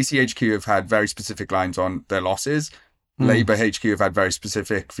CCHQ have had very specific lines on their losses. Labour HQ have had very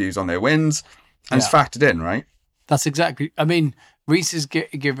specific views on their wins, and it's Yeah. factored in, right? That's exactly. I mean, Reese has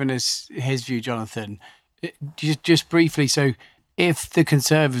given us his view, Jonathan. Just briefly, so if the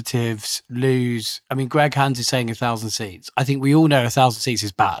Conservatives lose, I mean, Greg Hands is saying 1,000 seats. I think we all know 1,000 seats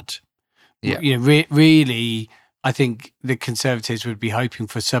is bad. Yeah. Really, I think the Conservatives would be hoping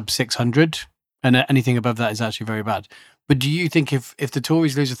for sub 600, and anything above that is actually very bad. But do you think if the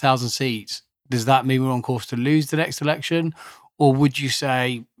Tories lose 1,000 seats, does that mean we're on course to lose the next election? Or would you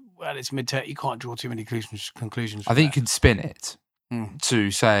say, well, it's mid-term, you can't draw too many conclusions I from think you that? can spin it Mm.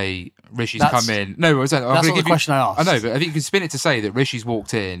 to say Rishi's That's- come in. No, That's not the question I asked. I know, but I think you can spin it to say that Rishi's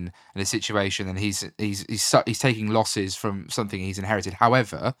walked in a situation and he's taking losses from something he's inherited.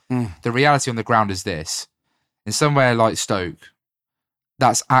 However, the reality on the ground is this: in somewhere like Stoke,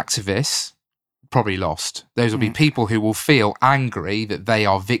 that's activists probably lost. Those will be people who will feel angry that they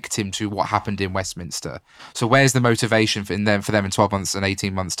are victim to what happened in Westminster. So where's the motivation for them in 12 months and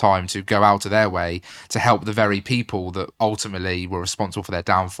 18 months time to go out of their way to help the very people that ultimately were responsible for their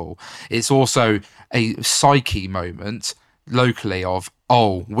downfall? It's also a psyche moment locally of,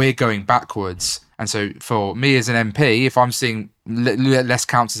 oh, we're going backwards. And so for me as an MP, if I'm seeing less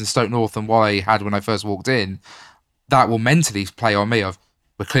councils in Stoke North than what I had when I first walked in, that will mentally play on me of,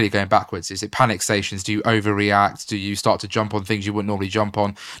 we're clearly going backwards. Is it panic stations? Do you overreact? Do you start to jump on things you wouldn't normally jump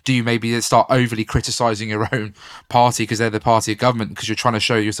on? Do you maybe start overly criticising your own party because they're the party of government because you're trying to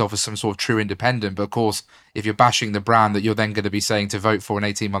show yourself as some sort of true independent? But of course, if you're bashing the brand that you're then going to be saying to vote for in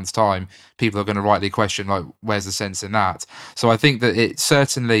 18 months' time, people are going to rightly question, like, where's the sense in that? So I think that it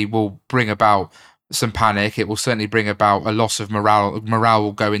certainly will bring about some panic. It will certainly bring about a loss of morale. Morale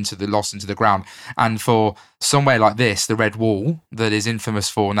will go into the ground. And for somewhere like this, the Red Wall, that is infamous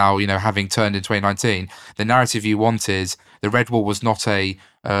for now, having turned in 2019, the narrative you want is the Red Wall was not a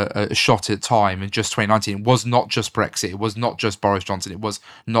shot at time in just 2019. It was not just Brexit. It was not just Boris Johnson. It was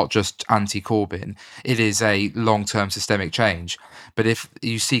not just anti-Corbyn. It is a long-term systemic change. But if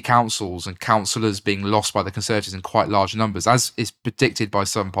you see councils and councillors being lost by the Conservatives in quite large numbers, as is predicted by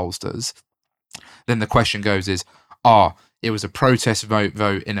some pollsters, then the question goes is, it was a protest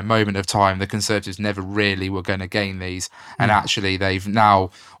vote in a moment of time. The Conservatives never really were going to gain these. And actually they've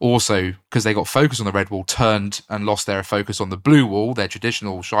now also, because they got focused on the Red Wall, turned and lost their focus on the Blue Wall, their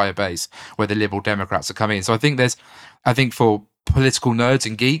traditional Shire base, where the Liberal Democrats are coming in. So I think for political nerds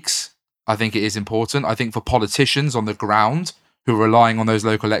and geeks, I think it is important. I think for politicians on the ground who are relying on those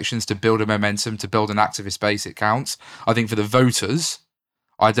local elections to build a momentum, to build an activist base, it counts. I think for the voters,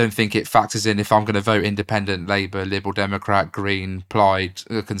 I don't think it factors in if I'm going to vote Independent, Labour, Liberal Democrat, Green, Plaid,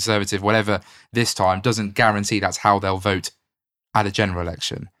 Conservative, whatever this time, doesn't guarantee that's how they'll vote at a general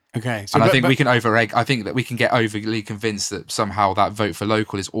election. Okay. And I think we can I think that we can get overly convinced that somehow that vote for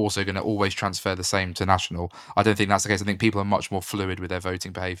local is also going to always transfer the same to national. I don't think that's the case. I think people are much more fluid with their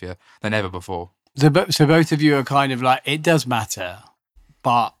voting behaviour than ever before. So both of you are kind of like, it does matter,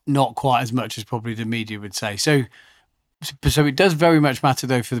 but not quite as much as probably the media would say. So it does very much matter,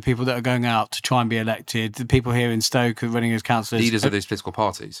 though, for the people that are going out to try and be elected. The people here in Stoke are running as councillors. Leaders of those political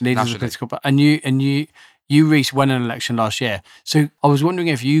parties. Leaders nationally. of political and you Reece, won an election last year. So I was wondering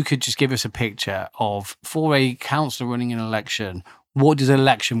if you could just give us a picture of, for a councillor running an election, what does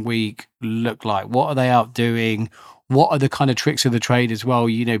election week look like? What are they out doing? What are the kind of tricks of the trade as well?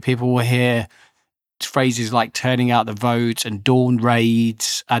 People will hear phrases like turning out the vote and dawn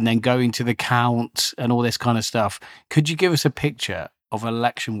raids and then going to the count and all this kind of stuff. Could you give us a picture of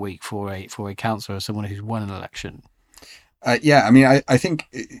election week for a councillor or someone who's won an election? Yeah, I mean, I think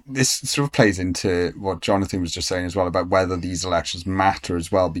this sort of plays into what Jonathan was just saying as well about whether these elections matter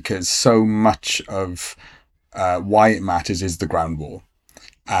as well, because so much of why it matters is the ground war.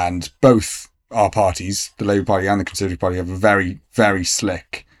 And both our parties, the Labour Party and the Conservative Party, have a very, very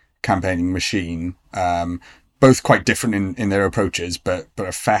slick campaigning machine, both quite different in their approaches, but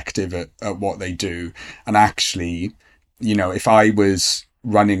effective at what they do. And actually, if I was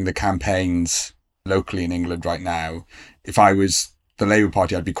running the campaigns locally in England right now, if I was the Labour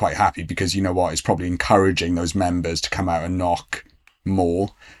Party, I'd be quite happy because, you know what, it's probably encouraging those members to come out and knock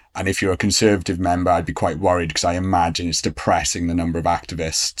more. And if you're a Conservative member, I'd be quite worried because I imagine it's depressing the number of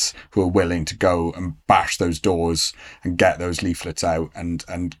activists who are willing to go and bash those doors and get those leaflets out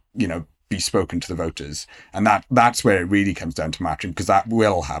and you know, be spoken to the voters. And that's where it really comes down to Matching, because that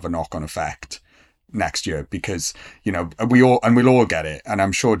will have a knock-on effect next year, because, you know, we'll all get it, and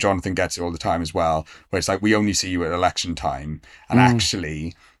I'm sure Jonathan gets it all the time as well, where it's like, we only see you at election time, and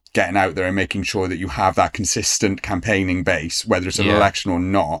actually getting out there and making sure that you have that consistent campaigning base, whether it's an election or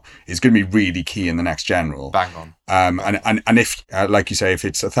not, is going to be really key in the next general. Bang on. And if, like you say, if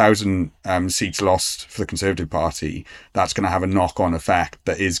it's 1,000 seats lost for the Conservative Party, that's going to have a knock-on effect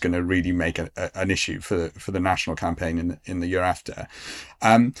that is going to really make an issue for the national campaign in the year after.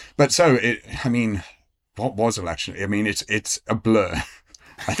 But so, I mean, what was election? I mean, it's a blur.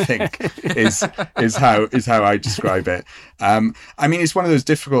 I think is how I describe it. I mean, it's one of those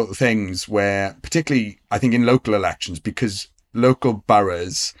difficult things where, particularly, I think in local elections, because local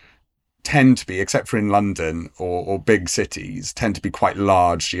boroughs tend to be, except for in London or big cities, tend to be quite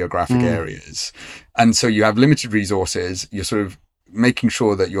large geographic areas. And so you have limited resources. You're sort of making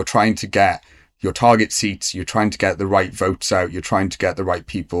sure that you're trying to get your target seats, you're trying to get the right votes out, you're trying to get the right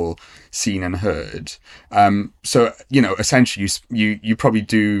people seen and heard. So, you know, essentially you probably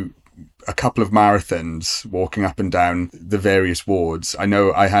do a couple of marathons walking up and down the various wards. I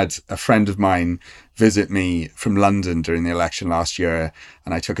know I had a friend of mine visit me from London during the election last year,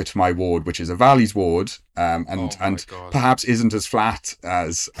 and I took her to my ward, which is a Valleys ward, and perhaps isn't as flat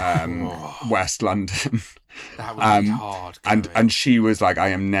as West London. That would be hard. And she was like, I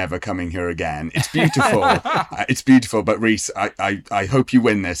am never coming here again. It's beautiful. It's beautiful. But Reese, I hope you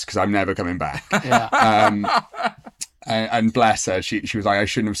win this because I'm never coming back. Yeah. And bless her, she was like, I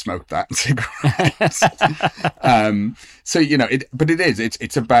shouldn't have smoked that cigarette. So, you know,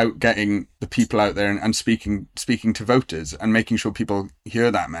 it's about getting the people out there and speaking to voters and making sure people hear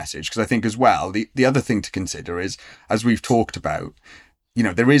that message. Because I think as well, the other thing to consider is, as we've talked about, you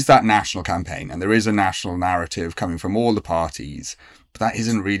know, there is that national campaign and there is a national narrative coming from all the parties, but that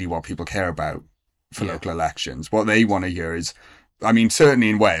isn't really what people care about for local elections. What they want to hear is, I mean, certainly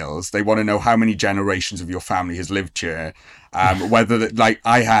in Wales, they want to know how many generations of your family has lived here. Whether that, like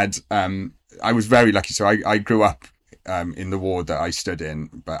I was very lucky. So I grew up in the ward that I stood in,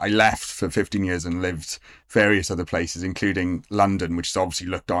 but I left for 15 years and lived various other places, including London, which is obviously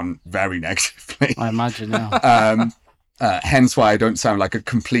looked on very negatively. I imagine now. Hence why I don't sound like a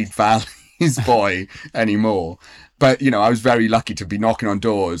complete Valleys boy anymore. But, you know, I was very lucky to be knocking on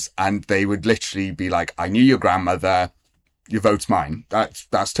doors and they would literally be like, I knew your grandmother, your vote's mine. That's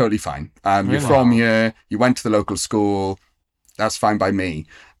totally fine. You're from here, you went to the local school, that's fine by me.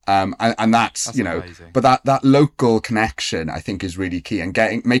 And that's you know, amazing. But that local connection, I think, is really key, and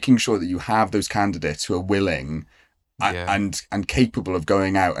making sure that you have those candidates who are willing and capable of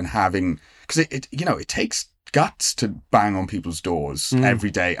going out and having, because it takes guts to bang on people's doors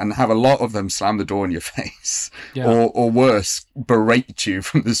every day and have a lot of them slam the door in your face or worse, berate you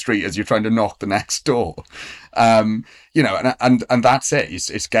from the street as you're trying to knock the next door. You know, and that's it.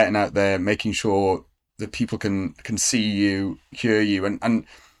 It's getting out there, making sure that people can see you, hear you, and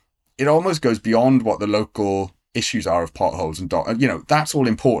it almost goes beyond what the local issues are of potholes and you know, that's all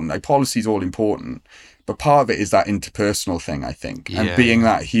important. Like, policy is all important. But part of it is that interpersonal thing, I think, and being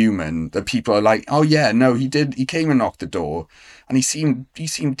that human that people are like, oh yeah, no, he came and knocked the door, and he seemed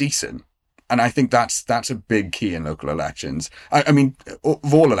decent, and I think that's a big key in local elections. I mean,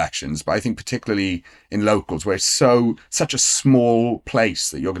 of all elections, but I think particularly in locals, where it's such a small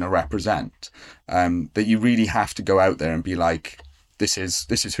place that you're going to represent, that you really have to go out there and be like, this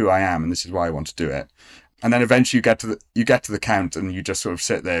is who I am, and this is why I want to do it. And then eventually you get to the count and you just sort of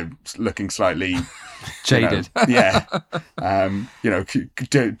sit there looking slightly jaded. Doing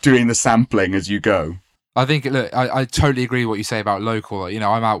the sampling as you go. I think, look, I totally agree with what you say about local. You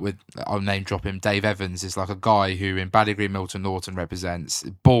know, I'm out with, I'll name drop him, Dave Evans is like a guy who in Badley Green, Milton Norton represents,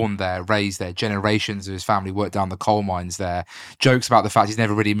 born there, raised there, generations of his family worked down the coal mines there, jokes about the fact he's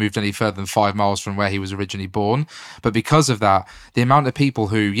never really moved any further than 5 miles from where he was originally born. But because of that, the amount of people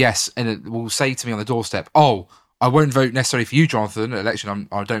who, yes, and will say to me on the doorstep, oh, I won't vote necessarily for you, Jonathan, at election.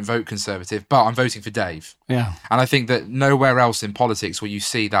 I don't vote Conservative, but I'm voting for Dave. Yeah. And I think that nowhere else in politics will you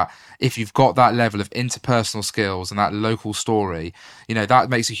see that if you've got that level of interpersonal skills and that local story, you know, that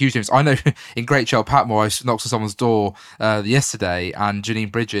makes a huge difference. I know in Great Chelp Patmore, I knocked on someone's door yesterday and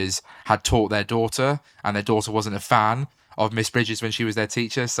Janine Bridges had taught their daughter and their daughter wasn't a fan. of Miss Bridges when she was their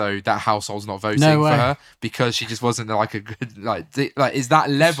teacher, so that household's not voting No for way. her because she just wasn't like a good like is that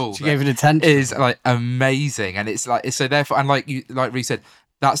level She gave it attention. is like amazing. And it's like so therefore, and like Reece said,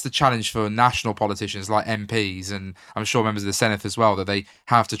 that's the challenge for national politicians like MPs, and I'm sure members of the Senate as well, that they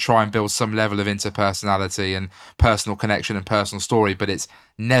have to try and build some level of interpersonality and personal connection and personal story. But it's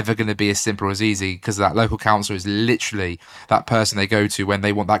never going to be as simple or as easy, because that local councillor is literally that person they go to when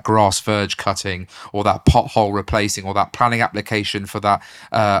they want that grass verge cutting, or that pothole replacing, or that planning application for that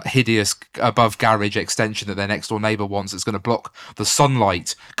hideous above garage extension that their next door neighbour wants, that's going to block the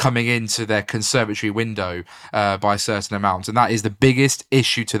sunlight coming into their conservatory window by a certain amount. And that is the biggest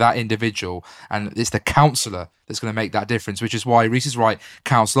issue to that individual, and it's the councillor that's going to make that difference, which is why Reece is right.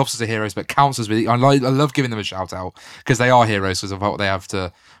 Council officers are heroes, but councillors, I love giving them a shout out, because they are heroes because of what they have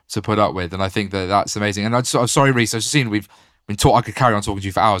to put up with. And I think that's amazing. And I'm sorry, Reece, I've seen we've been taught. I could carry on talking to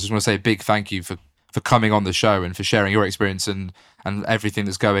you for hours. I just want to say a big thank you for coming on the show and for sharing your experience and everything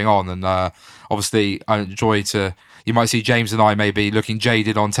that's going on. And obviously I enjoy you might see James and I maybe looking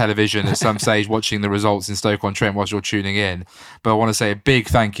jaded on television at some stage watching the results in Stoke-on-Trent whilst you're tuning in. But I want to say a big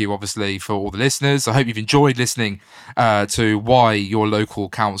thank you, obviously, for all the listeners. I hope you've enjoyed listening to why your local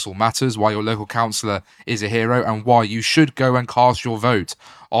council matters, why your local councillor is a hero, and why you should go and cast your vote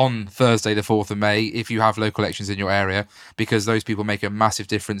on Thursday the 4th of May if you have local elections in your area, because those people make a massive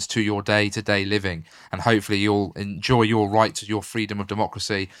difference to your day-to-day living, and hopefully you'll enjoy your right to your freedom of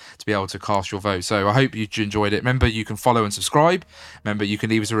democracy to be able to cast your vote. So I hope you enjoyed it. Remember, you can follow and subscribe. Remember, you can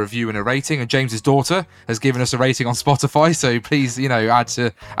leave us a review and a rating, and James's daughter has given us a rating on Spotify, so please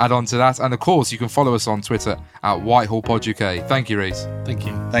add on to that. And of course you can follow us on Twitter at WhitehallPodUK. Thank you, Reece. Thank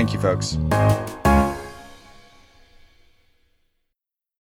you. Thank you, folks.